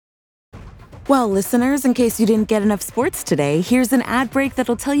Well, listeners, in case you didn't get enough sports today, here's an ad break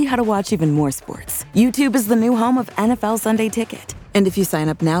that'll tell you how to watch even more sports. YouTube is the new home of NFL Sunday Ticket. And if you sign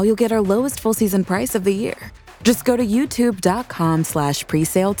up now, you'll get our lowest full season price of the year. Just go to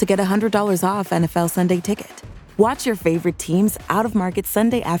youtube.com/presale to get $100 off NFL Sunday Ticket. Watch your favorite teams out-of-market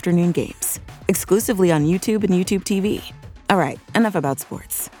Sunday afternoon games, exclusively on YouTube and YouTube TV. All right, enough about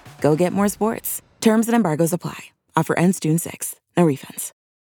sports. Go get more sports. Terms and embargoes apply. Offer ends June 6th. No refunds.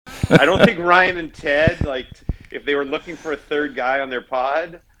 I don't think Ryan and Ted, like, if they were looking for a third guy on their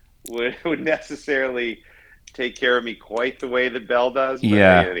pod, would necessarily take care of me quite the way that Bell does. But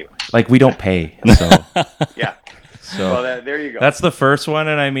anyway. Like we don't pay, so yeah. So well, there you go. That's the first one,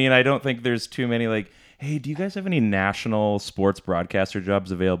 and I mean, I don't think there's too many. Like, hey, do you guys have any national sports broadcaster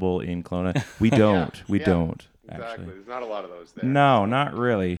jobs available in Kelowna? We don't. We don't. Exactly. Actually. There's not a lot of those there. No, not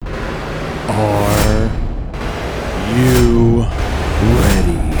really. Are you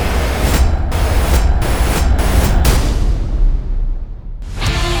ready?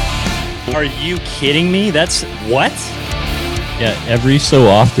 Are you kidding me? That's what? Yeah, every so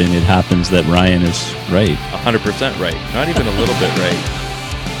often it happens that Ryan is right. 100% right. Not even a little bit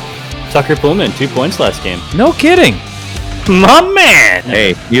right. Tucker Pullman, 2 points last game. No kidding. My man!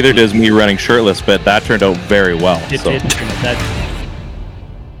 Hey, neither does me running shirtless, but that turned out very well.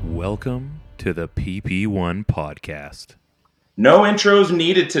 Welcome to the PP1 podcast. No intros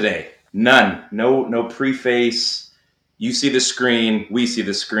needed today. None. No preface. You see the screen. We see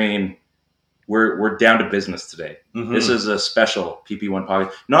the screen. We're down to business today. Mm-hmm. This is a special PP1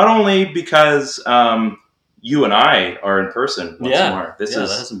 podcast. Not only because you and I are in person once more. That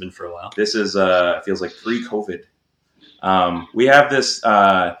hasn't been for a while. This is feels like pre-COVID. We have this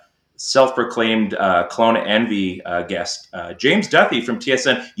self-proclaimed Kelowna Envy guest, James Duthie from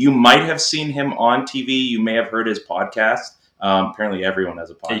TSN. You might have seen him on TV. You may have heard his podcast. Apparently everyone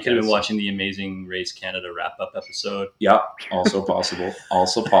has a podcast. You could have been watching the Amazing Race Canada wrap-up episode. Yep, also possible.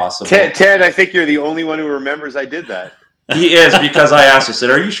 Ted, I think you're the only one who remembers I did that. He is, because I asked, I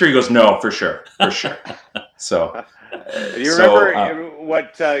said, are you sure? He goes, no, for sure. So, do you remember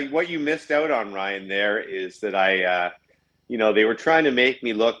what you missed out on, Ryan, there is that they were trying to make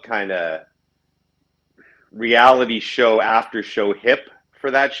me look kind of reality show after show hip for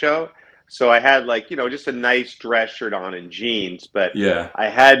that show. So I had just a nice dress shirt on and jeans, but I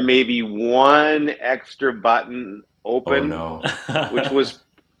had maybe one extra button open, which was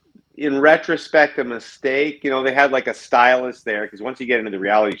in retrospect a mistake. They had like a stylist there, because once you get into the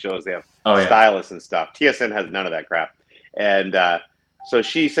reality shows, they have stylists and stuff. TSN has none of that crap. And so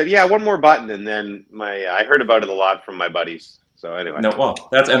she said, one more button. And then I heard about it a lot from my buddies. So anyway. That's what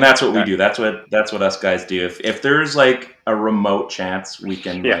we do. That's what us guys do. If there's like a remote chance we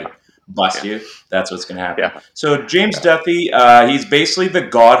can bust you, that's what's going to happen. Yeah. So James Duthie, he's basically the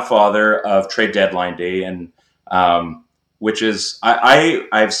godfather of trade deadline day, and which is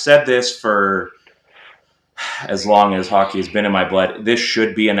I've said this for as long as hockey has been in my blood. This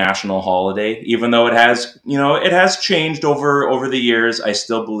should be a national holiday, even though it has changed over the years. I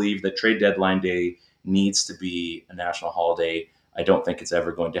still believe that trade deadline day needs to be a national holiday. I don't think it's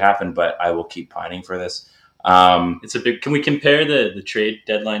ever going to happen, but I will keep pining for this. It's a big. Can we compare the trade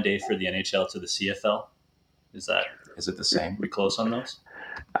deadline day for the NHL to the CFL? Is it the same? We close on those?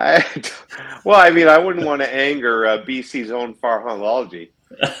 I wouldn't want to anger BC's own Farhology.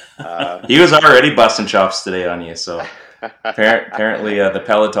 He was already busting chops today on you, so apparently the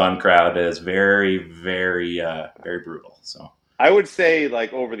Peloton crowd is very, very, very brutal. So I would say,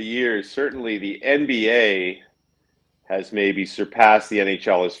 over the years, certainly the NBA has maybe surpassed the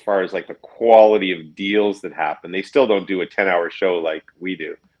NHL as far as the quality of deals that happen. They still don't do a 10-hour show like we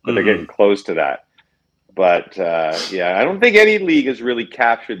do, but they're getting close to that. But I don't think any league has really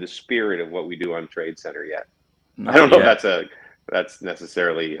captured the spirit of what we do on Trade Center yet. I don't know if that's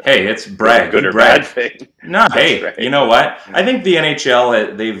necessarily it's good or bad thing. No, right. You know what? I think the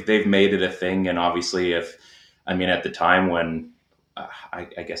NHL they've made it a thing, and obviously at the time when I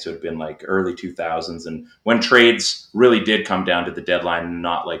guess it would have been early 2000s, and when trades really did come down to the deadline,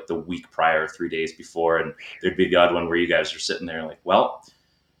 not the week prior, 3 days before, and there'd be the odd one where you guys are sitting there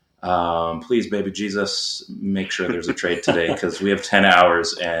please, baby Jesus, make sure there's a trade today, because we have 10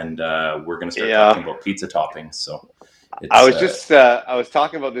 hours and we're going to start talking about pizza toppings. So I was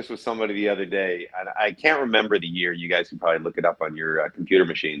talking about this with somebody the other day, and I can't remember the year. You guys can probably look it up on your computer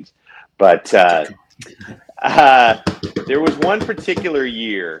machines, but there was one particular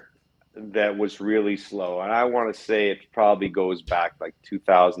year that was really slow, and I want to say it probably goes back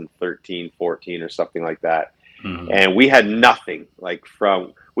 2013, 14 or something like that. Mm-hmm. And we had nothing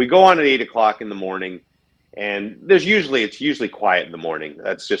we go on at 8:00 in the morning, And it's usually quiet in the morning.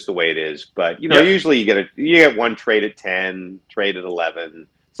 That's just the way it is. But usually you get one trade at 10, trade at 11,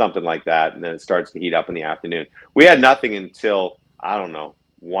 something like that, and then it starts to heat up in the afternoon. We had nothing until, I don't know,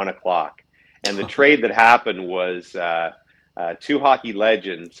 1:00, and the trade that happened was two hockey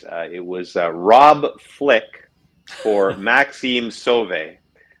legends. It was Rob Flick for Maxime Sauve.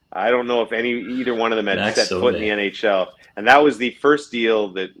 I don't know if either one of them had set foot in the NHL, and that was the first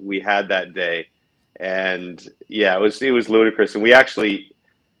deal that we had that day. And yeah, it was ludicrous. And we actually,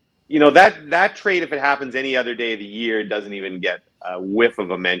 that trade, if it happens any other day of the year, doesn't even get a whiff of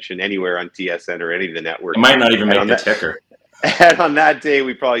a mention anywhere on TSN or any of the networks. It might not even make the ticker. And on that day,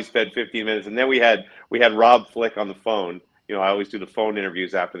 we probably spent 15 minutes, and then we had Rob Flick on the phone. I always do the phone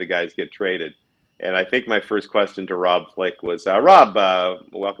interviews after the guys get traded. And I think my first question to Rob Flick was, Rob,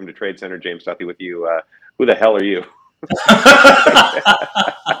 welcome to Trade Center, James Duthie with you. Who the hell are you?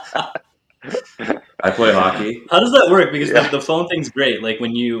 I play hockey. How does that work? Because the phone thing's great. Like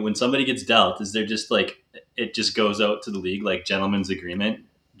when somebody gets dealt, is there just like it just goes out to the league like gentleman's agreement?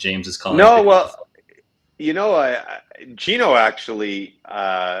 James is calling. No, well, Gino actually.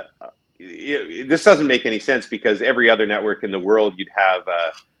 This doesn't make any sense because every other network in the world you'd have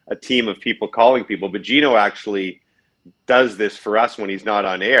a team of people calling people, but Gino actually does this for us when he's not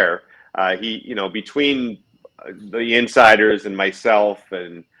on air. He, between the insiders and myself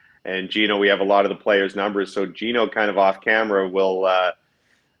and Gino, we have a lot of the players' numbers. So Gino kind of off camera will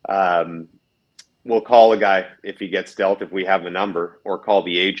call a guy if he gets dealt, if we have the number, or call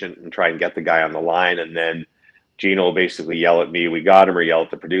the agent and try and get the guy on the line. And then Gino will basically yell at me, we got him, or yell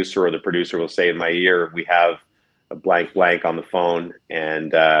at the producer, or the producer will say in my ear, we have a blank on the phone,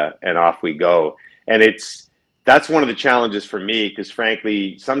 and off we go. And that's one of the challenges for me, because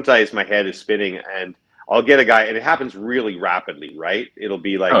frankly, sometimes my head is spinning and I'll get a guy, and it happens really rapidly, right? It'll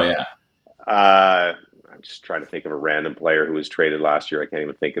be like, I'm just trying to think of a random player who was traded last year. I can't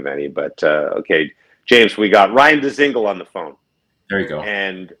even think of any, but okay, James, we got Ryan Dzingel on the phone. There you go.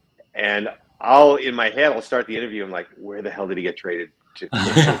 And in my head, I'll start the interview. I'm like, where the hell did he get traded to?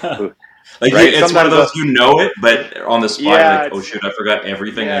 Like, right? It's one of those, but on the spot, oh shoot, I forgot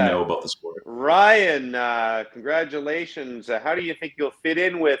everything I know about the sport. Ryan, congratulations. How do you think you'll fit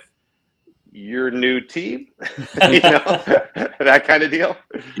in with your new team? That kind of deal.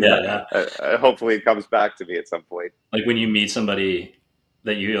 Yeah. Hopefully it comes back to me at some point. Like when you meet somebody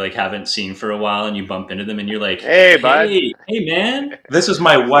that you like haven't seen for a while and you bump into them and you're like, hey bud, hey man, this is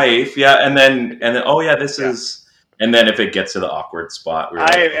my wife. And then oh yeah, this is, and then if it gets to the awkward spot,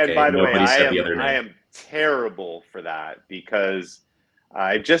 and by the way, I am terrible for that, because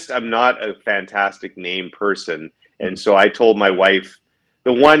I'm not a fantastic name person. And so I told my wife,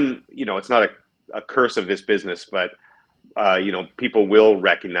 the one, it's not a curse of this business, but people will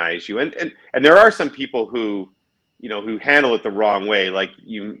recognize you, and there are some people who handle it the wrong way. Like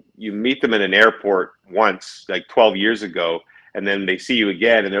you meet them in an airport once, like 12 years ago, and then they see you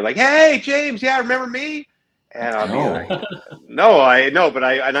again, and they're like, "Hey, James, yeah, remember me?" And I'll be like, "No, I know, but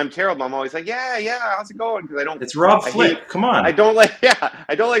I'm terrible. I'm always like, yeah, how's it going?" Because I don't. It's Rob Flick. Come on. I don't like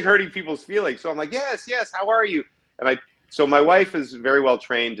hurting people's feelings. So I'm like, yes, how are you? And so my wife is very well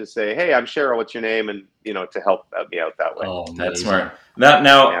trained to say, "Hey, I'm Cheryl. What's your name?" And to help me out that way. Oh, that's smart.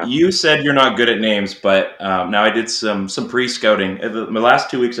 Now you said you're not good at names, but now I did some pre-scouting. My last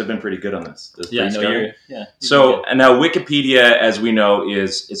 2 weeks have been pretty good on this. So and now Wikipedia, as we know,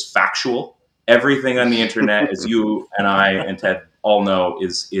 is factual. Everything on the internet, as you and I and Ted all know,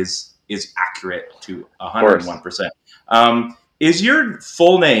 is accurate to 101%. Is your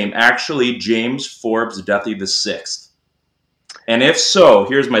full name actually James Forbes Duthie VI? And if so,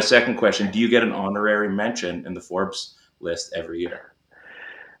 here's my second question. Do you get an honorary mention in the Forbes list every year?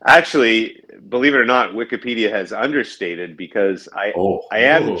 Actually, believe it or not, Wikipedia has understated, because I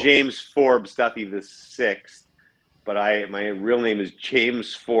am James Forbes Duthie VI, but my real name is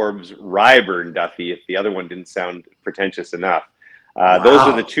James Forbes Ryburn Duthie, if the other one didn't sound pretentious enough. Those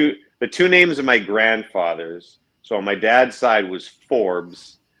are the two names of my grandfathers. So on my dad's side was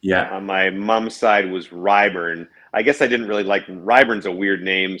Forbes. Yeah. On my mom's side was Ryburn. I guess I didn't really like Ryburn's a weird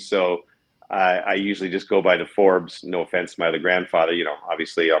name, so I usually just go by the Forbes. No offense to my other grandfather.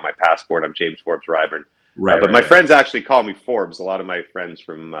 Obviously on my passport I'm James Forbes Ryburn. But my friends actually call me Forbes. A lot of my friends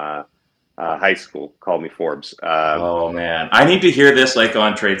from high school call me Forbes. Oh man, I need to hear this like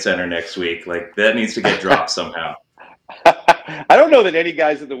on Trade Center next week. Like that needs to get dropped somehow. I don't know that any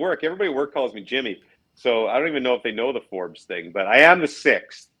guys at the work. Everybody at work calls me Jimmy. So I don't even know if they know the Forbes thing, but I am the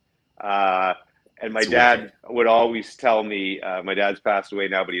 6th. And my dad would always tell me, my dad's passed away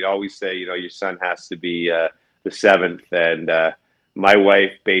now, but he'd always say, your son has to be the 7th. And my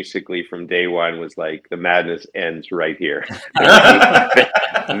wife basically from day one was like, the madness ends right here.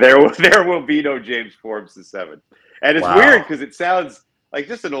 there will be no James Forbes the seventh. And it's weird because it sounds like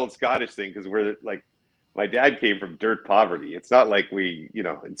just an old Scottish thing, because we're like, my dad came from dirt poverty. It's not like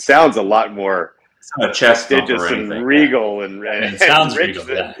it sounds a lot more prestigious and regal and sounds rich regal,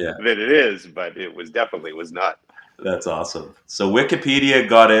 than it is, but it was definitely was not. That's awesome. So Wikipedia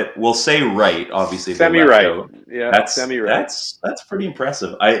got it. We'll say right. Obviously, semi-right. Yeah, that's semi-right. That's pretty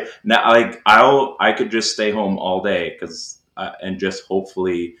impressive. I could just stay home all day and just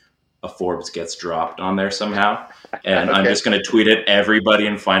hopefully a Forbes gets dropped on there somehow, and okay. I'm just going to tweet at everybody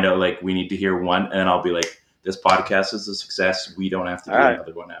and find out like we need to hear one, and I'll be like, this podcast is a success. We don't have to do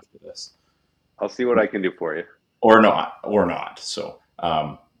another one after this. I'll see what I can do for you, or not. So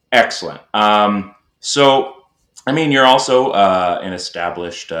excellent. So. I mean, you're also an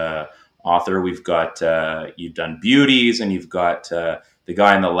established author. We've got you've done Beauties, and you've got the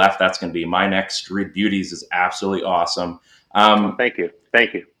guy on the left. That's going to be my next read. Beauties is absolutely awesome. Thank you.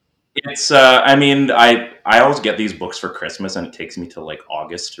 It's I mean, I always get these books for Christmas, and it takes me to like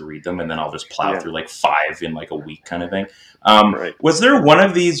August to read them, and then I'll just plow through like 5 in like a week, kind of thing. Right. Was there one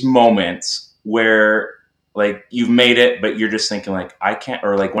of these moments where like you've made it, but you're just thinking like I can't,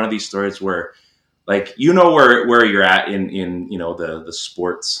 or like one of these stories where like, where you're at in the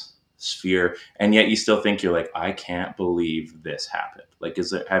sports sphere, and yet you still think you're like, I can't believe this happened. Like,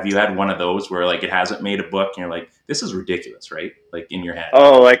 have you had one of those where like it hasn't made a book and you're like, this is ridiculous, right? Like in your head.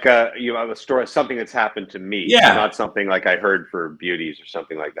 Oh, like you have a story, something that's happened to me. Yeah. Not something like I heard for Beauties or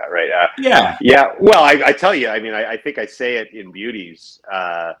something like that, right? Yeah. Well, I tell you, I mean, I think I say it in Beauties.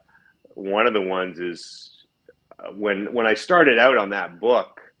 One of the ones is when I started out on that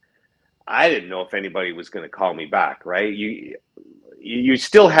book, I didn't know if anybody was going to call me back, right? You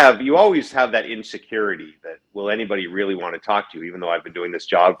always have that insecurity that will anybody really want to talk to you, even though I've been doing this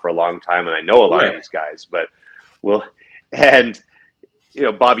job for a long time and I know a lot of these guys, but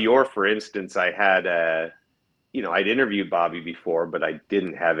Bobby Orr, for instance, I had I'd interviewed Bobby before, but I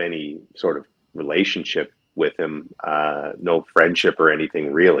didn't have any sort of relationship with him, no friendship or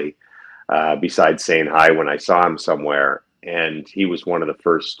anything really, besides saying hi when I saw him somewhere. And he was one of the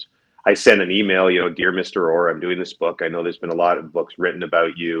first. I sent an email, dear Mr. Orr, I'm doing this book. I know there's been a lot of books written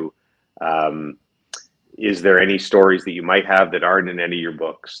about you. Is there any stories that you might have that aren't in any of your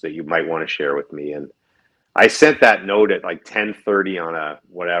books that you might want to share with me? And I sent that note at like 10:30 on a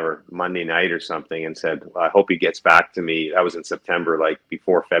Monday night or something, and said, I hope he gets back to me. That was in September, like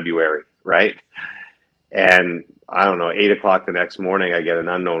before February, right? And I don't know, 8:00 the next morning, I get an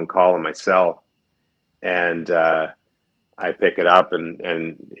unknown call on my cell, and I pick it up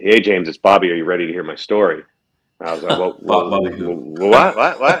and hey, James, it's Bobby. Are you ready to hear my story? And I was like,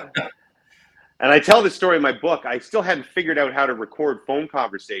 what? And I tell this story in my book. I still hadn't figured out how to record phone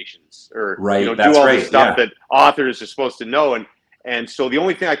conversations or do all the stuff that authors are supposed to know. And so the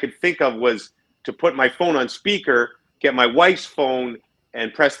only thing I could think of was to put my phone on speaker, get my wife's phone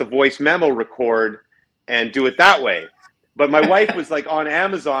and press the voice memo record and do it that way. But my wife was like on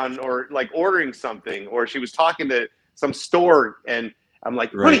Amazon or like ordering something, or she was talking to some store, and I'm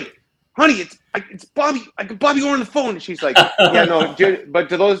like, honey, it's Bobby. I got Bobby Orr on the phone, and she's like, yeah, no, but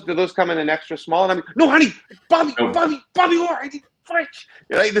do those come in an extra small? And I'm like, no, honey, Bobby Orr. I need French.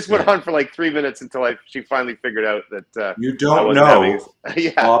 This went on for like 3 minutes until she finally figured out that you don't know.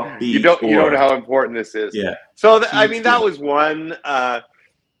 You don't know how important this is. Yeah. So that was one. I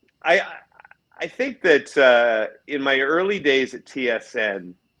think that in my early days at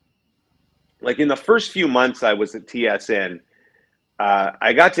TSN. Like in the first few months I was at TSN,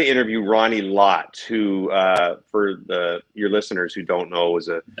 I got to interview Ronnie Lott, who, for your listeners who don't know, was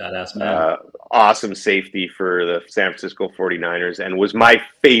a awesome safety for the San Francisco 49ers and was my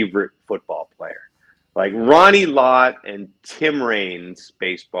favorite football player. Like Ronnie Lott and Tim Raines,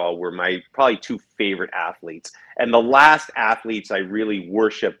 baseball, were my probably 2 favorite athletes. And the last athletes I really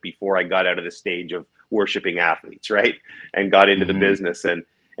worshiped before I got out of the stage of worshiping athletes, right? And got into the business.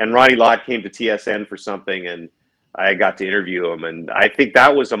 And Ronnie Lott came to TSN for something, and I got to interview him. And I think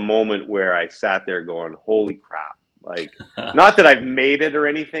that was a moment where I sat there going, holy crap. Like, not that I've made it or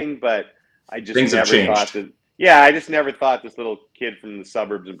anything, but I just I just never thought this little kid from the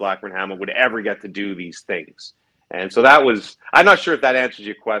suburbs of Blackburn Hamlet would ever get to do these things. And so that was, I'm not sure if that answers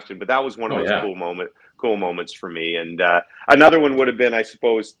your question, but that was one of those cool moments for me. And another one would have been, I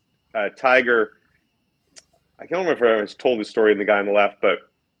suppose, Tiger. I can't remember if I was told this story in The Guy on the Left, but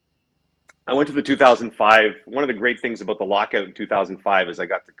I went to the 2005. One of the great things about the lockout in 2005 is I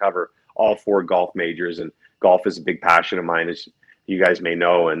got to cover all 4 golf majors, and golf is a big passion of mine, as you guys may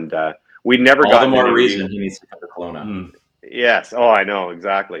know. And we never got all the more reason he needs to come to Kelowna. Yes. Oh, I know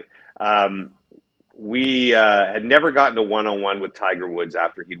exactly. We had never gotten a one-on-one with Tiger Woods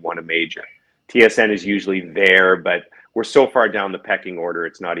after he'd won a major. TSN is usually there, but we're so far down the pecking order,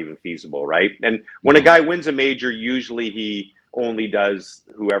 it's not even feasible, right? And when a guy wins a major, usually he only does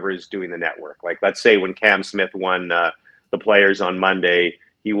whoever is doing the network. Like, let's say when Cam Smith won the Players on Monday,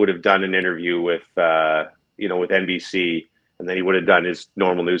 he would have done an interview with with NBC, and then he would have done his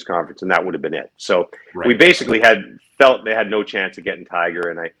normal news conference, and that would have been it. So we basically felt they had no chance of getting Tiger,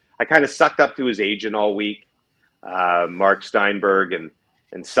 and I kind of sucked up to his agent all week, Mark Steinberg,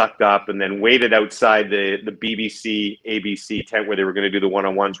 and sucked up, and then waited outside the BBC, ABC tent where they were going to do the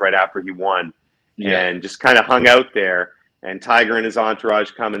one-on-ones right after he won, and just kind of hung out there. And Tiger and his entourage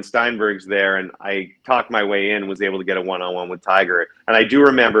come, and Steinberg's there, and I talked my way in, was able to get a one-on-one with Tiger. And I do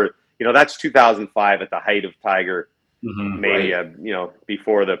remember, that's 2005 at the height of Tiger mania,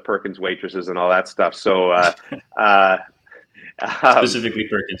 before the Perkins waitresses and all that stuff. So specifically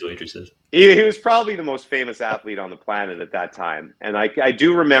Perkins waitresses. He was probably the most famous athlete on the planet at that time. And I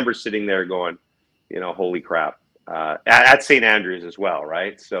do remember sitting there going, holy crap, at St. Andrews as well.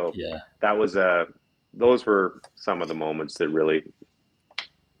 Right. So that was those were some of the moments that really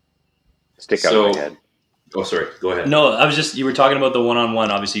stick out in my head. Oh, sorry. Go ahead. No, you were talking about the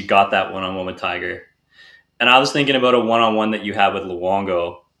one-on-one. Obviously you got that one-on-one with Tiger. And I was thinking about a one-on-one that you had with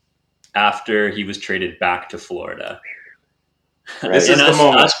Luongo after he was traded back to Florida. Right. This is the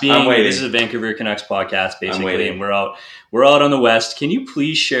moment. I'm waiting. This is a Vancouver Canucks podcast, basically, and we're out on the West. Can you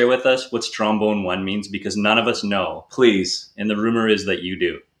please share with us what Strombone1 means? Because none of us know. Please. And the rumor is that you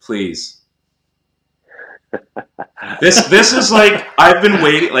do. Please. This is like, I've been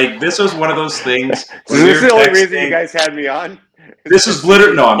waiting. Like, this was one of those things. Is this the only reason you guys had me on? This is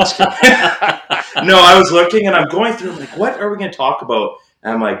literally, no, I'm just kidding. No, I was looking and I'm going through, like, what are we going to talk about?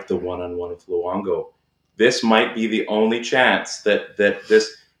 And I'm like, the one-on-one with Luongo. This might be the only chance that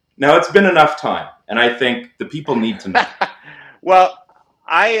this. Now, it's been enough time, and I think the people need to know. Well,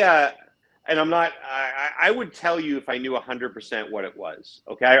 I would tell you if I knew 100% what it was.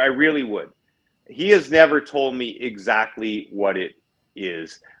 Okay, I really would. He has never told me exactly what it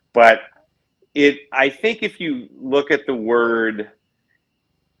is, but I think if you look at the word,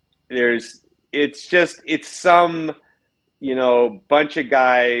 it's some, bunch of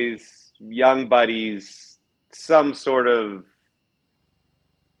guys, young buddies, some sort of,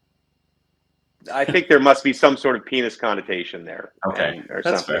 I think there must be some sort of penis connotation there. Okay. Or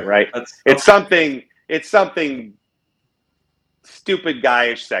that's something, fair. Right? It's something stupid,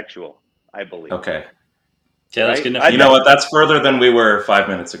 guyish, sexual, I believe. Okay. Yeah, that's good enough. You know what? That's further than we were 5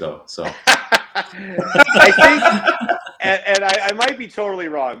 minutes ago. So I think, and I might be totally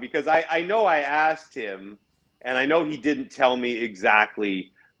wrong, because I know I asked him, and I know he didn't tell me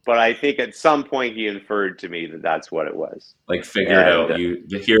exactly, but I think at some point he inferred to me that that's what it was. Like, figure it out.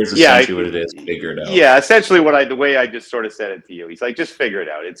 Here's essentially what it is. Figure it out. Yeah, essentially the way I just sort of said it to you. He's like, just figure it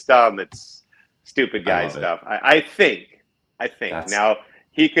out. It's dumb. It's stupid guy stuff. I think. Now,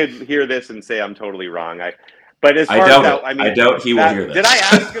 he could hear this and say I'm totally wrong. But as far as that, I doubt he will hear this. Did I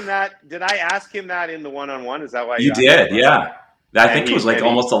ask him that? Did I ask him that in the one-on-one? Is that why you did? Yeah. I think it was like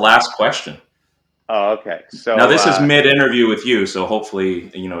almost the last question. Oh, okay. So now this is mid-interview with you, so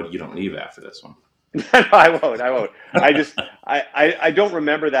hopefully you don't leave after this one. No, I won't. I don't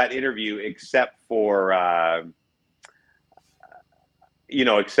remember that interview except for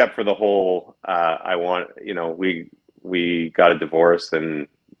except for the whole we got a divorce and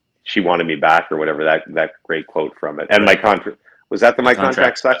she wanted me back or whatever, that great quote from it. And my contract was that the my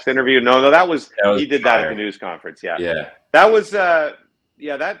contract sucks interview? No, that was he did that at the news conference. Yeah. That was I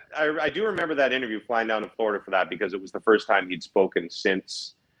do remember that interview, flying down to Florida for that, because it was the first time he'd spoken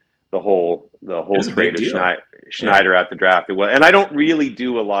since the whole trade of Schneider at the draft. It was, and I don't really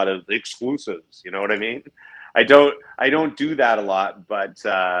do a lot of exclusives. You know what I mean? I don't do that a lot, but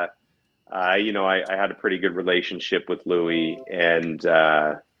I had a pretty good relationship with Louis, and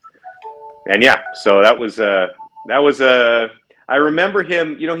yeah, so that was I remember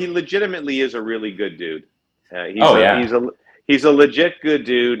him. He legitimately is a really good dude. He's a legit good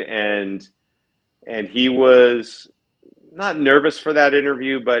dude, and he was not nervous for that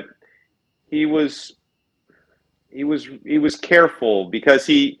interview, but he was careful, because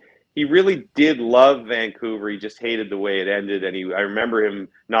he really did love Vancouver. He just hated the way it ended, and I remember him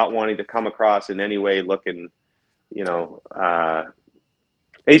not wanting to come across in any way looking,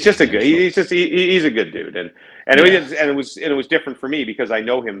 he's just a good. He's a good dude, and it was different for me because I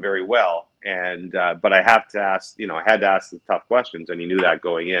know him very well, and but I have to ask. I had to ask the tough questions, and he knew that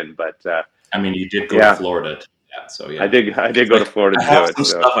going in. But you did go to Florida. Yeah, so yeah, I did go to Florida. I have some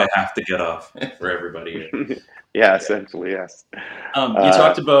stuff I have to get off for everybody here. Yeah, essentially, yes. You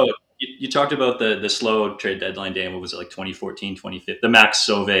talked about the slow trade deadline day. And what was it, like 2014, 2015? The Max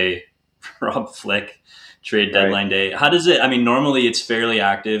Sauve, Rob Flick trade deadline day. How does it? I mean, normally it's fairly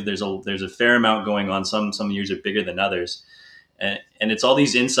active. There's a fair amount going on. Some years are bigger than others, and it's all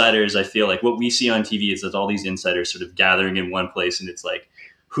these insiders. I feel like what we see on TV is that all these insiders sort of gathering in one place, and it's like,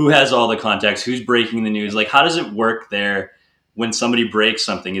 who has all the contacts? Who's breaking the news? Like, how does it work there when somebody breaks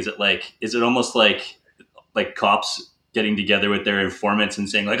something? Is it almost like cops getting together with their informants and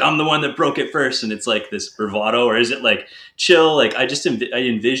saying like, I'm the one that broke it first, and it's like this bravado? Or is it like chill? Like I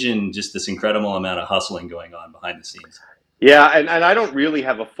envision just this incredible amount of hustling going on behind the scenes. Yeah, and I don't really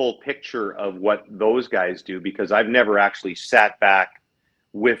have a full picture of what those guys do because I've never actually sat back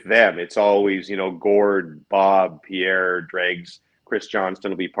with them. It's always, Gord, Bob, Pierre, Dregs, Chris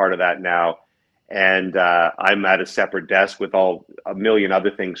Johnston will be part of that now. And I'm at a separate desk with a million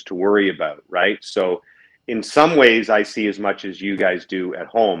other things to worry about, right? So in some ways, I see as much as you guys do at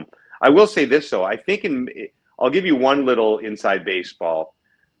home. I will say this, though. I think I'll give you one little inside baseball.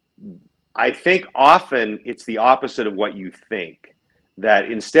 I think often it's the opposite of what you think,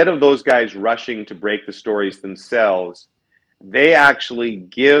 that instead of those guys rushing to break the stories themselves, they actually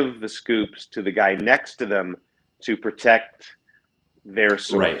give the scoops to the guy next to them to protect their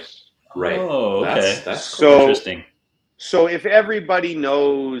source. Right. Oh, okay. That's so interesting. So if everybody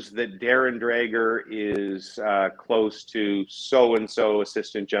knows that Darren Dreger is close to so-and-so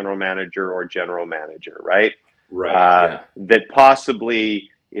assistant general manager or general manager, right? Right. That possibly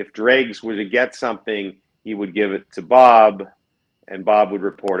if Dregs were to get something, he would give it to Bob and Bob would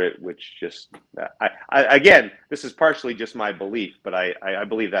report it, which just, again, this is partially just my belief, but I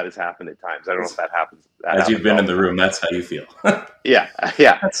believe that has happened at times. I don't know if that happens. As you've been in the room, that's how you feel. Yeah.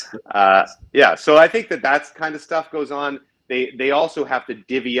 So I think that's kind of stuff goes on. They also have to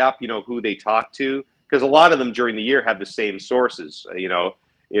divvy up, who they talk to, because a lot of them during the year have the same sources.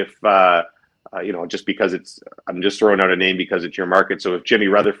 If just because I'm just throwing out a name because it's your market. So if Jimmy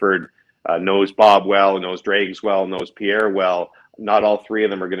Rutherford knows Bob well, knows Dregs well, knows Pierre well, not all three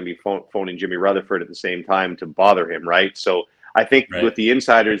of them are going to be phoning Jimmy Rutherford at the same time to bother him, right? So I think with the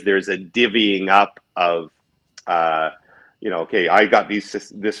insiders, there's a divvying up of, okay, I got this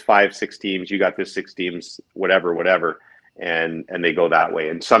 5-6 teams, you got this 6 teams, whatever, and they go that way.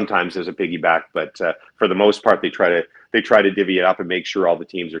 And sometimes there's a piggyback, but for the most part, they try to divvy it up and make sure all the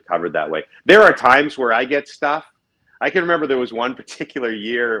teams are covered that way. There are times where I get stuff. I can remember there was one particular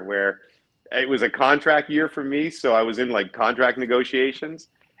year where it was a contract year for me, so I was in like contract negotiations,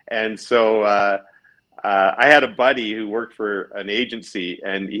 and so I had a buddy who worked for an agency,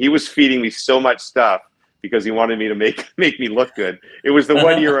 and he was feeding me so much stuff because he wanted me to make me look good. It was the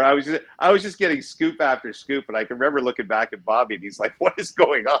one year where I was just getting scoop after scoop, and I can remember looking back at Bobby, and he's like, "What is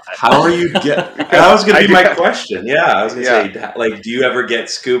going on? How are you get?" That was going to be my question. Yeah, I was going to say, like, do you ever get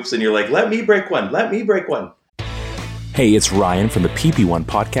scoops, and you're like, "Let me break one. Let me break one." Hey, it's Ryan from the PP1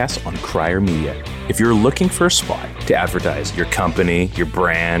 podcast on Crier Media. If you're looking for a spot to advertise your company, your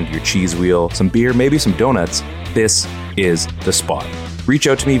brand, your cheese wheel, some beer, maybe some donuts, this is the spot. Reach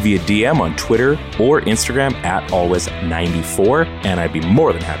out to me via DM on Twitter or Instagram at always94, and I'd be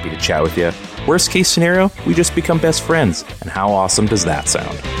more than happy to chat with you. Worst case scenario, we just become best friends. And how awesome does that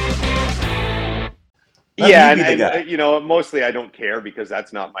sound? And mostly I don't care because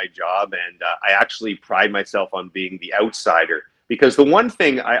that's not my job, and I actually pride myself on being the outsider. Because the one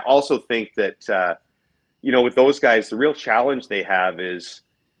thing I also think that with those guys, the real challenge they have is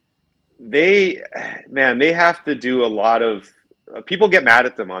they have to do a lot of. People get mad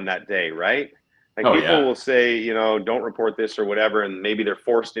at them on that day, right? Like people will say, don't report this or whatever, and maybe they're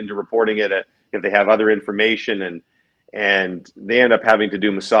forced into reporting it if they have other information, and they end up having to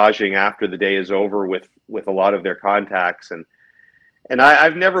do massaging after the day is over with a lot of their contacts. And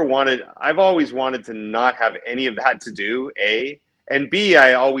I've always wanted to not have any of that to do, A, and B,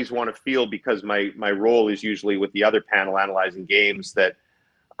 I always want to feel, because my role is usually with the other panel analyzing games, that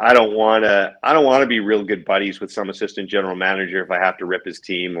I don't want to be real good buddies with some assistant general manager if I have to rip his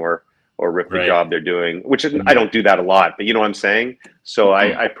team or rip the job they're doing, which I don't do that a lot, but you know what I'm saying? So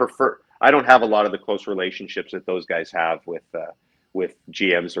I prefer, I don't have a lot of the close relationships that those guys have with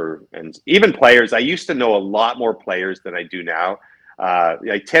GMs and even players. I used to know a lot more players than I do now.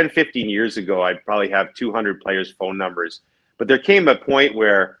 Like 10, 15 years ago, I'd probably have 200 players' phone numbers. But there came a point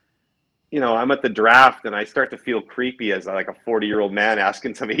where, I'm at the draft and I start to feel creepy as like a 40-year-old man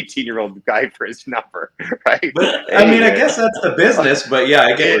asking some 18-year-old guy for his number, right? But I mean, I guess that's the business, but yeah,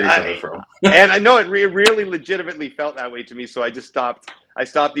 I get where you're coming from. And I know it really legitimately felt that way to me, so I just stopped. I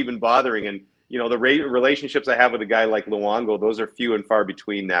stopped even bothering. And the relationships I have with a guy like Luongo, those are few and far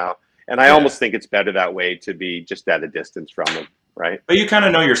between now. And I almost think it's better that way, to be just at a distance from them, right? But you kind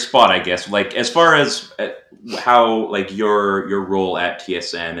of know your spot, I guess. Like, as far as how, like, your role at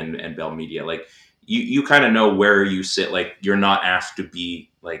TSN and Bell Media, like, you kind of know where you sit. Like, you're not asked to be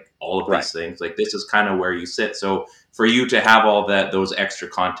like all of these things. Like, this is kind of where you sit. So for you to have all those extra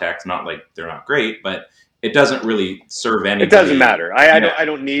contacts, not like they're not great, but it doesn't really serve anybody. It doesn't matter. I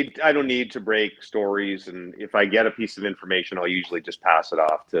don't need to break stories, and if I get a piece of information, I'll usually just pass it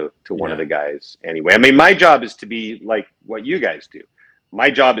off to one of the guys anyway. I mean, my job is to be like what you guys do.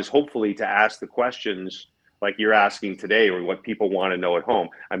 My job is hopefully to ask the questions like you're asking today, or what people want to know at home.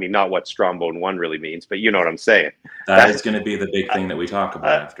 I mean, not what Strombone1 really means, but you know what I'm saying. That is going to be the big thing that we talk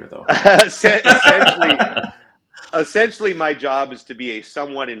about after, though. Essentially, my job is to be a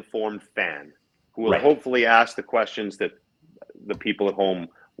somewhat informed fan who will hopefully ask the questions that the people at home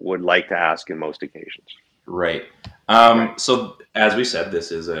would like to ask in most occasions. Right. So as we said,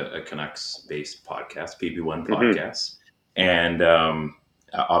 this is a Canucks-based podcast, PP1 podcast. And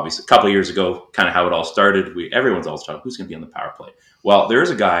obviously, a couple of years ago, kind of how it all started, everyone's always talking, who's going to be on the power play? Well, there's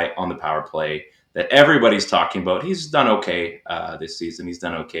a guy on the power play that everybody's talking about. He's done okay this season. He's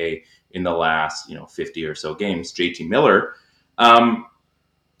done okay in the last 50 or so games. JT Miller.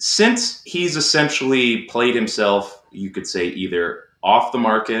 Since he's essentially played himself, you could say, either off the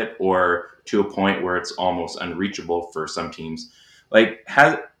market or to a point where it's almost unreachable for some teams, like,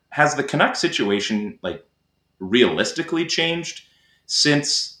 has the Canucks situation, like, realistically changed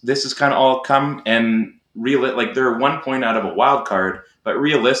since this has kind of all come? And like, they're 1 point out of a wild card, but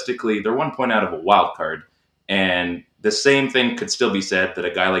realistically, they're 1 point out of a wild card. And the same thing could still be said that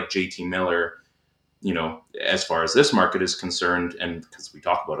a guy like JT Miller, as far as this market is concerned, and because we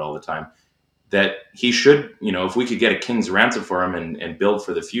talk about it all the time, that he should, if we could get a king's ransom for him and build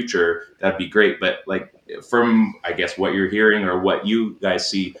for the future, that'd be great. But, like, from, I guess, what you're hearing or what you guys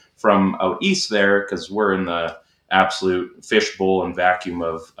see from out east there, because we're in the absolute fishbowl and vacuum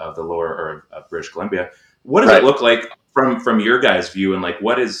of the lower, or of British Columbia, what does it look like from your guys' view? And, like,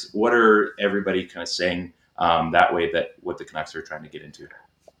 what are everybody kind of saying that way, that what the Canucks are trying to get into?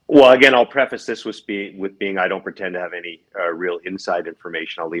 Well, again, I'll preface this with being I don't pretend to have any real inside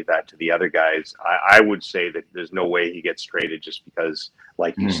information. I'll leave that to the other guys. I would say that there's no way he gets traded, just because,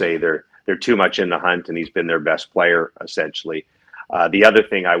 like you say, they're too much in the hunt, and he's been their best player, essentially. The other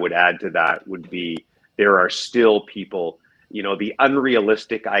thing I would add to that would be there are still people, the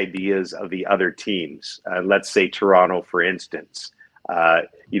unrealistic ideas of the other teams. Let's say Toronto, for instance.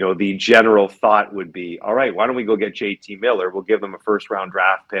 The general thought would be, all right, why don't we go get JT Miller? We'll give them a first-round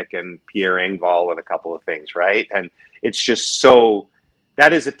draft pick and Pierre Engvall and a couple of things, right? And it's just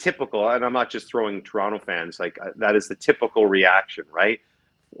that is a typical, and I'm not just throwing Toronto fans, like, that is the typical reaction, right?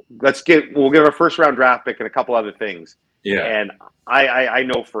 We'll give a first-round draft pick and a couple other things. Yeah. And I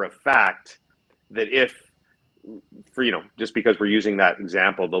know for a fact that just because we're using that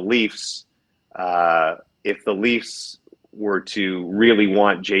example, the Leafs, if the Leafs were to really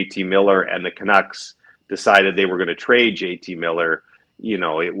want JT Miller and the Canucks decided they were going to trade JT Miller,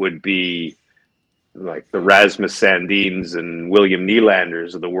 it would be like the Rasmus Sandins and William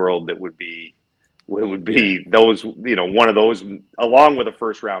Nylanders of the world that would be those, one of those, along with a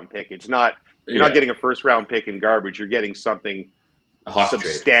first round pick. It's not, you're not getting a first round pick in garbage. You're getting something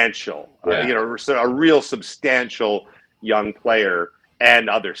substantial, a real substantial young player and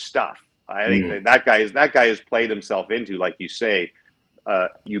other stuff. I think that guy has played himself into, like you say,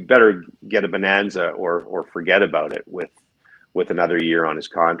 you better get a bonanza or forget about it with another year on his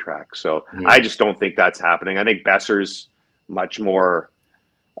contract. So I just don't think that's happening. I think Besser's much more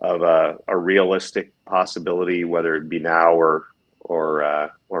of a realistic possibility, whether it be now or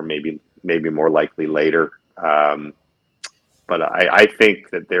maybe more likely later. But I think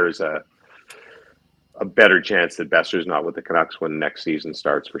that there's a better chance that Besser's not with the Canucks when next season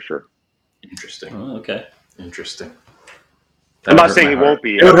starts, for sure. Interesting. Oh, okay. Interesting. I'm not saying he won't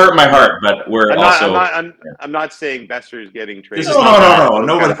be. It would hurt my heart, but I'm not saying Besser is getting traded. No.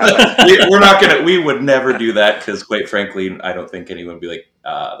 We're not gonna. We would never do that, because, quite frankly, I don't think anyone would be like,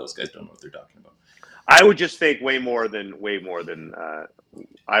 those guys don't know what they're talking about. I would just think way more than.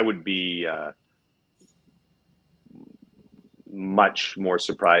 I would be much more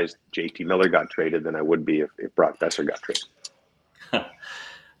surprised JT Miller got traded than I would be if Brock Besser got traded.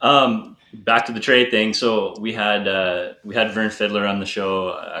 Back to the trade thing. So we had Vern Fiddler on the show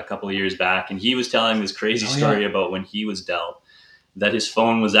a couple of years back, and he was telling this crazy story about when he was dealt, that his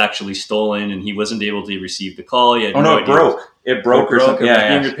phone was actually stolen and he wasn't able to receive the call. He had it broke. It broke or something.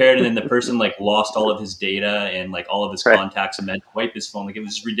 Being repaired, and then the person lost all of his data and all of his contacts and then wiped his phone. It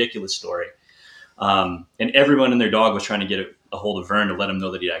was a ridiculous story. And everyone and their dog was trying to get it a hold of Vern to let him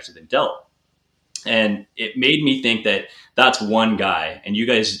know that he'd actually been dealt. And it made me think that that's one guy, and you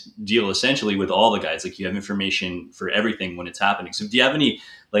guys deal essentially with all the guys. Like, you have information for everything when it's happening. So do you have any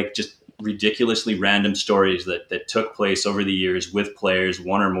like just ridiculously random stories that took place over the years with players,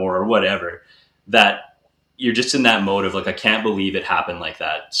 one or more or whatever, that you're just in that mode of like, I can't believe it happened like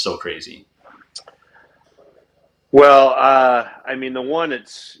that. It's so crazy. Well, I mean, the one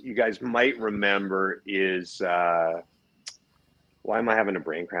you guys might remember is, why am I having a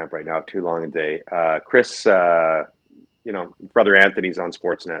brain cramp right now? Too long a day. Chris, brother Anthony's on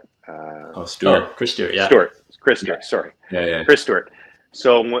Sportsnet. Stuart. Chris Stewart, yeah. Chris Stewart, sorry. Yeah. Chris Stewart.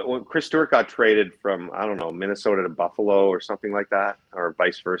 So when Chris Stewart got traded from, I don't know, Minnesota to Buffalo or something like that, or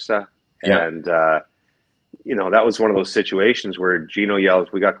vice versa. Yeah. And, that was one of those situations where Gino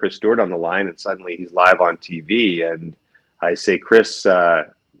yells, "We got Chris Stewart on the line," and suddenly he's live on TV. And I say, "Chris,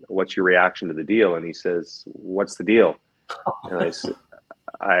 what's your reaction to the deal?" And he says, "What's the deal?" And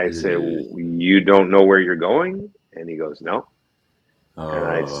I say, "You don't know where you're going?" And he goes, "No." Oh. And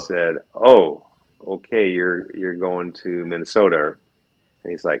I said, "Oh, okay, you're going to Minnesota."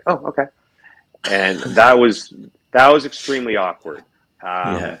 And he's like, "Oh, okay." And that was extremely awkward.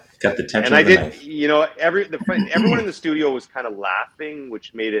 Got the tension. And I did, everyone in the studio was kind of laughing,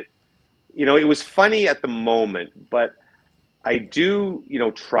 which made it, it was funny at the moment, but I do,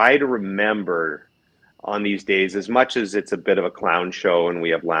 try to remember on these days, as much as it's a bit of a clown show and we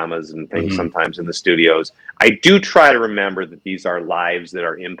have llamas and things sometimes in the studios, I do try to remember that these are lives that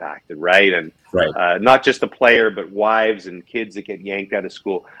are impacted, right? And not just the player, but wives and kids that get yanked out of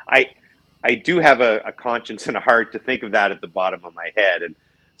school. I do have a conscience and a heart to think of that at the bottom of my head. And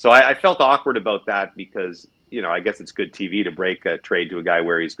so I felt awkward about that because, I guess it's good TV to break a trade to a guy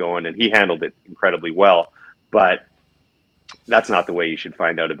where he's going, and he handled it incredibly well. But that's not the way you should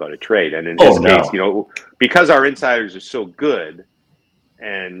find out about a trade. And in his case, because our insiders are so good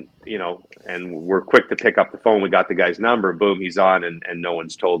and we're quick to pick up the phone, we got the guy's number, boom, he's on, and no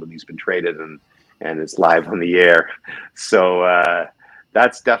one's told him he's been traded, and it's live on the air. So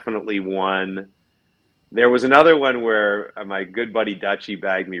that's definitely one. There was another one where my good buddy Duthie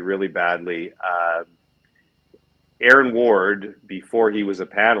bagged me really badly. Aaron Ward, before he was a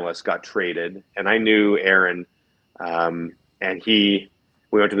panelist, got traded, and I knew Aaron, and we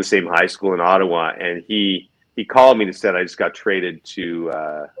went to the same high school in Ottawa, and he called me and said, "I just got traded to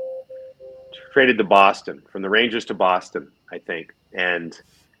Boston, from the Rangers to Boston, I think." And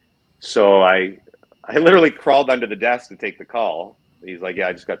so I literally crawled under the desk to take the call. He's like, "Yeah,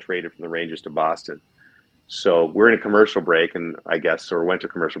 I just got traded from the Rangers to Boston." So we're in a commercial break, and went to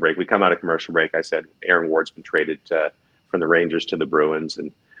commercial break. We come out of commercial break. I said, "Aaron Ward's been traded from the Rangers to the Bruins."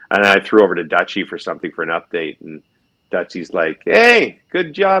 And I threw over to Duthie for an update. And Duthie's like, "Hey,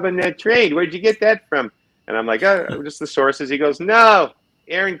 good job on that trade. Where'd you get that from?" And I'm like, "Oh, just the sources." He goes, "No,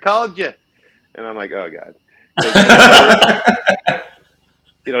 Aaron called you." And I'm like, "Oh, God."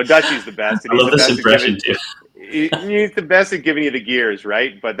 Duthie's the best. And I love this impression, too. He's the best at giving you the gears,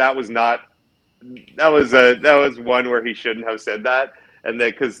 right? But that was one where he shouldn't have said that, and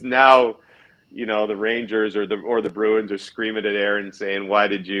because now, the Rangers or the Bruins are screaming at Aaron saying, "Why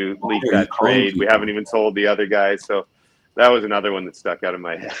did you leak that trade? We haven't even told the other guys." So that was another one that stuck out of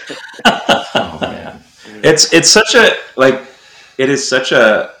my head. Oh man, it is such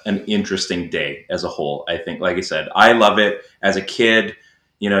an interesting day as a whole. I think, like I said, I love it as a kid.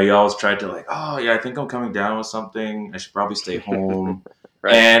 You always tried to "Oh yeah, I think I'm coming down with something. I should probably stay home."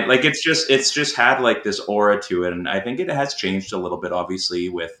 Right. And it's just had this aura to it, and I think it has changed a little bit, obviously,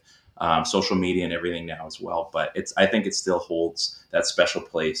 with social media and everything now as well. But I think it still holds that special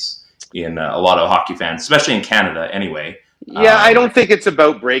place in a lot of hockey fans, especially in Canada, anyway. Yeah, I don't think it's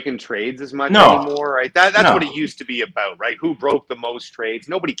about breaking trades as much anymore, right? That's what it used to be about, right? Who broke the most trades?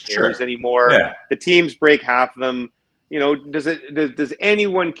 Nobody cares anymore. Yeah. The teams break half of them. Does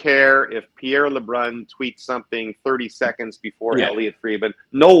anyone care if Pierre LeBrun tweets something 30 seconds before Elliot Friedman?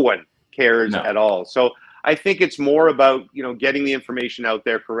 No one cares at all. So I think it's more about, getting the information out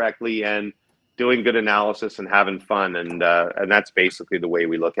there correctly and doing good analysis and having fun. And that's basically the way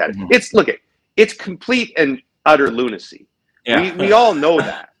we look at it. Mm-hmm. It's complete and utter lunacy. Yeah. We all know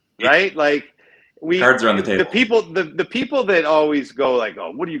that, right? Cards are on the table. The people that always go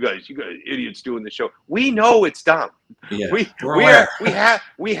 "Oh, what are you guys idiots doing the show?" We know it's dumb. Yeah.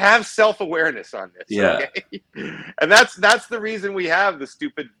 We have self-awareness on this. Yeah. Okay? And that's the reason we have the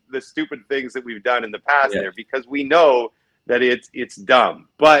stupid things that we've done in the past there, because we know that it's dumb.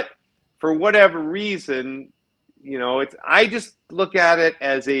 But for whatever reason, I just look at it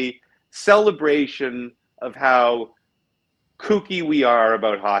as a celebration of how kooky we are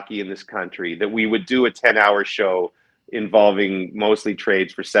about hockey in this country, that we would do a 10-hour show involving mostly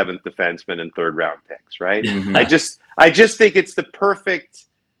trades for 7th defenseman and 3rd round picks, right? Mm-hmm. I just think it's the perfect,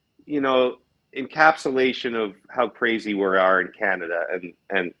 encapsulation of how crazy we are in Canada,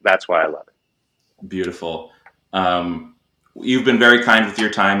 and that's why I love it. Beautiful. You've been very kind with your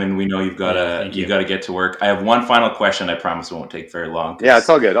time, and we know you've got to get to work. I have one final question. I promise it won't take very long. Yeah, it's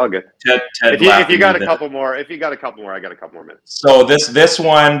all good. Ted if you got a couple more, I got a couple more minutes. So this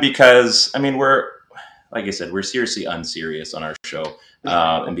one, because we're, like I said, we're seriously unserious on our show,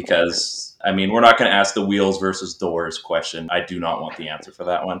 and because we're not going to ask the wheels versus doors question. I do not want the answer for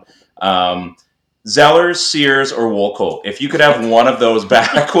that one. Zellers, Sears, or Woolco. If you could have one of those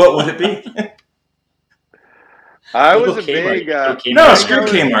back, what would it be? I was a big screw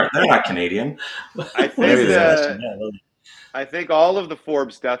Kmart. They're not Canadian. I think all of the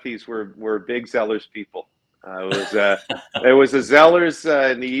Forbes Duthies were big Zellers people. It was a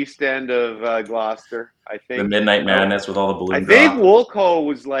Zellers in the east end of Gloucester. I think the Midnight Madness with all the balloon. I think Woolco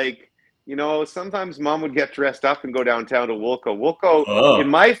was like, sometimes Mom would get dressed up and go downtown to Woolco. Woolco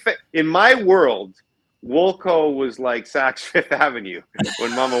in my world, Woolco was like Saks Fifth Avenue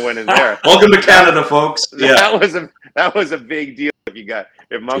when Mama went in there. Welcome to Canada, folks. That was a big deal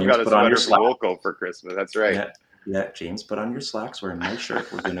if Mom got a sweater from Woolco for Christmas. That's right. Yeah, James, put on your slacks, wear a nice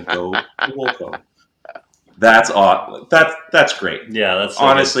shirt. We're gonna go to Woolco. That's awesome. That's great. Yeah, that's so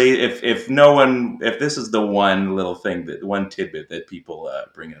honestly good. If this is the one little thing one tidbit that people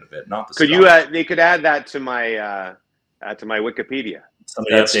bring out of it, not the they could add that to my Wikipedia.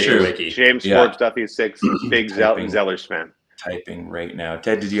 That's true. Wiki. James Forbes Duthie 6, big Zellers fan. Typing right now.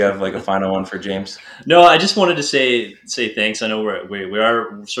 Ted, did you have like a final one for James? No, I just wanted to say thanks. I know we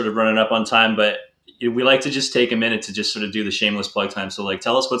are sort of running up on time, but we like to just take a minute to just sort of do the shameless plug time. So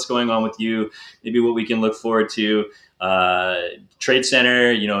tell us what's going on with you, maybe what we can look forward to, Trade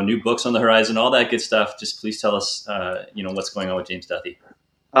Center, new books on the horizon, all that good stuff. Just please tell us, what's going on with James Duthie.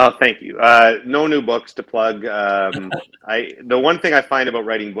 Thank you. No new books to plug. The one thing I find about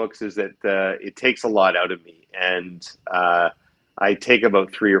writing books is that it takes a lot out of me, and I take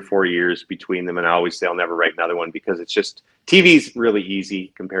about 3 or 4 years between them, and I always say I'll never write another one because it's just TV's really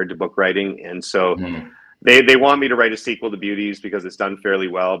easy compared to book writing, and so they want me to write a sequel to Beauties because it's done fairly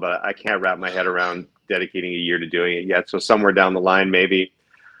well, but I can't wrap my head around dedicating a year to doing it yet. So somewhere down the line, maybe.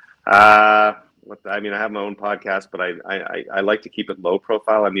 I have my own podcast, but I like to keep it low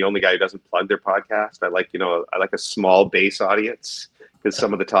profile. I'm the only guy who doesn't plug their podcast. I like a small base audience because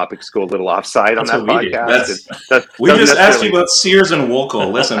some of the topics go a little offside on that podcast. We just asked you about Sears and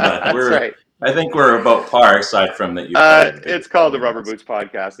Woolco. Listen, right. I think we're about par aside from that. It's called the Rubber Boots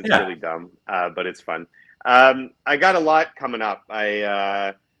Podcast. It's really dumb, but it's fun. I got a lot coming up.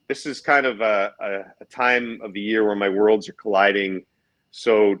 This is kind of a time of the year where my worlds are colliding.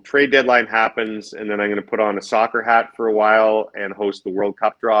 So trade deadline happens, and then I'm going to put on a soccer hat for a while and host the World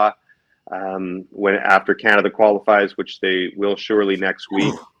Cup draw after Canada qualifies, which they will surely next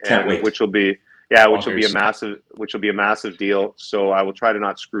week, which will be a massive deal. So I will try to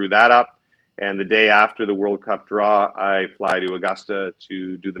not screw that up. And the day after the World Cup draw, I fly to Augusta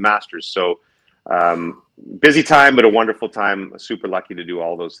to do the Masters. So busy time, but a wonderful time. Super lucky to do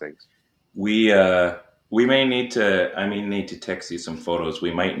all those things. We may need to. I may need to text you some photos.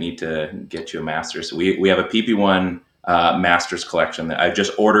 We might need to get you a Masters. We have a PP1 Masters collection that I've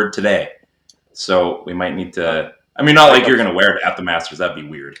just ordered today. So we might need to. Not like you're going to wear it at the Masters. That'd be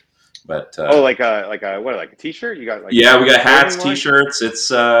weird. But like a T-shirt? You got we got hats, T-shirts. It's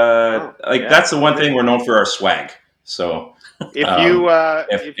that's the one thing we're known for, our swag. So if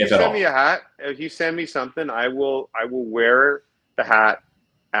you send me a hat, if you send me something, I will wear the hat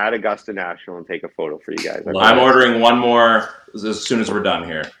at Augusta National and take a photo for you guys. I'm ordering one more as soon as we're done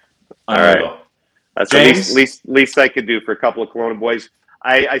here. All right. That's James? the least I could do for a couple of Kelowna boys.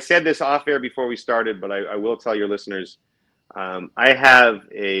 I said this off air before we started, but I will tell your listeners, I have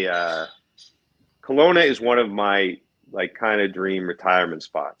Kelowna is one of my kind of dream retirement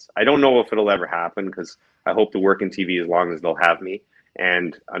spots. I don't know if it'll ever happen because I hope to work in TV as long as they'll have me.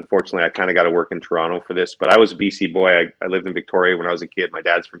 And unfortunately, I kind of got to work in Toronto for this. But I was a BC boy. I lived in Victoria when I was a kid. My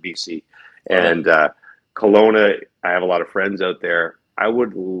dad's from BC. And Kelowna, I have a lot of friends out there. I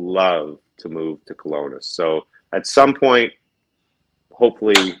would love to move to Kelowna. So at some point,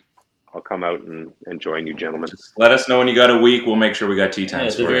 hopefully, I'll come out and join you, gentlemen. Just let us know when you got a week. We'll make sure we got tea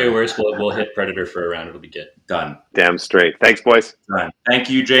times. At the very worst, we'll hit Predator for a round. It'll be good. Done. Damn straight. Thanks, boys. Done. Thank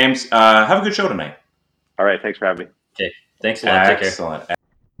you, James. Have a good show tonight. All right. Thanks for having me. Okay. Thanks a lot. Excellent. Take care.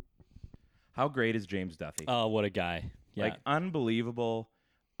 How great is James Duthie? Oh, what a guy. Yeah. Unbelievable.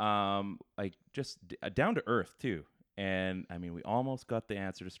 Just down to earth too. And I mean, we almost got the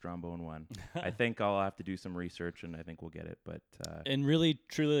answer to Strombone1. I think I'll have to do some research, and I think we'll get it. But and really,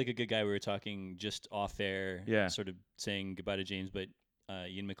 truly, like a good guy. We were talking just off air, yeah, sort of saying goodbye to James. But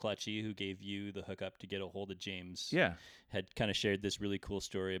Ian McClutchy, who gave you the hookup to get a hold of James, had kind of shared this really cool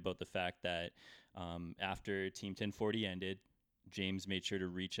story about the fact that after Team 1040 ended, James made sure to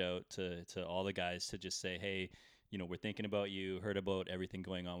reach out to all the guys to just say, hey, you know, we're thinking about you, heard about everything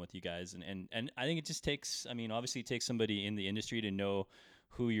going on with you guys. And I think it just takes, I mean, obviously it takes somebody in the industry to know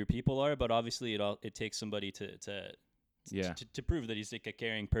who your people are, but obviously it takes somebody to prove that he's like a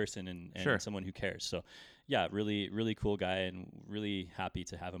caring person and someone who cares. So yeah, really, really cool guy, and really happy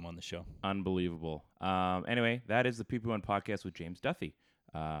to have him on the show. Unbelievable. Anyway, that is the PP1 podcast with James Duthie.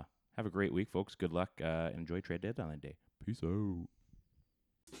 Have a great week, folks. Good luck. Enjoy trade deadline day. Peace out.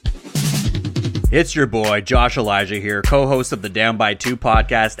 It's your boy, Josh Elijah here, co-host of the Down by 2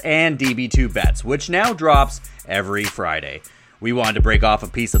 podcast and DB2 Bets, which now drops every Friday. We wanted to break off a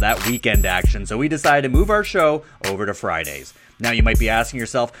piece of that weekend action, so we decided to move our show over to Fridays. Now you might be asking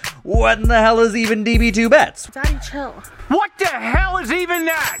yourself, what in the hell is even DB2 Bets? Daddy, chill. What the hell is even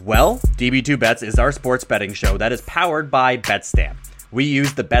that? Well, DB2 Bets is our sports betting show that is powered by BetStamp. We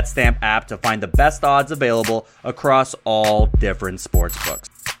use the BetStamp app to find the best odds available across all different sports books.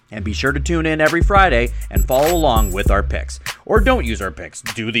 And be sure to tune in every Friday and follow along with our picks. Or don't use our picks.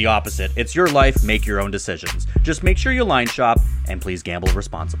 Do the opposite. It's your life. Make your own decisions. Just make sure you line shop, and please gamble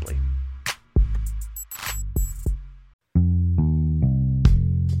responsibly.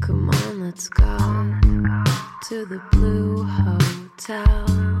 Come on, let's go to the Blue Hotel.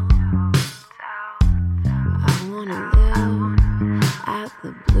 I wanna live at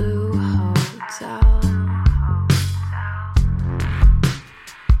the Blue Hotel.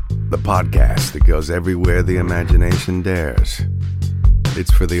 The podcast that goes everywhere the imagination dares.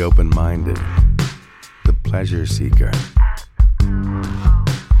 It's for the open-minded, the pleasure seeker.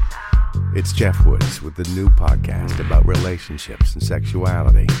 It's Jeff Woods with the new podcast about relationships and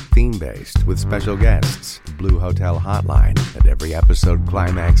sexuality, theme-based with special guests, the Blue Hotel Hotline, and every episode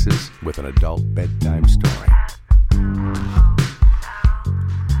climaxes with an adult bedtime story.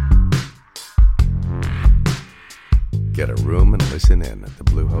 Get a room and listen in at the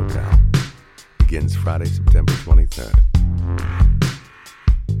Blue Hotel. Begins Friday, September 23rd.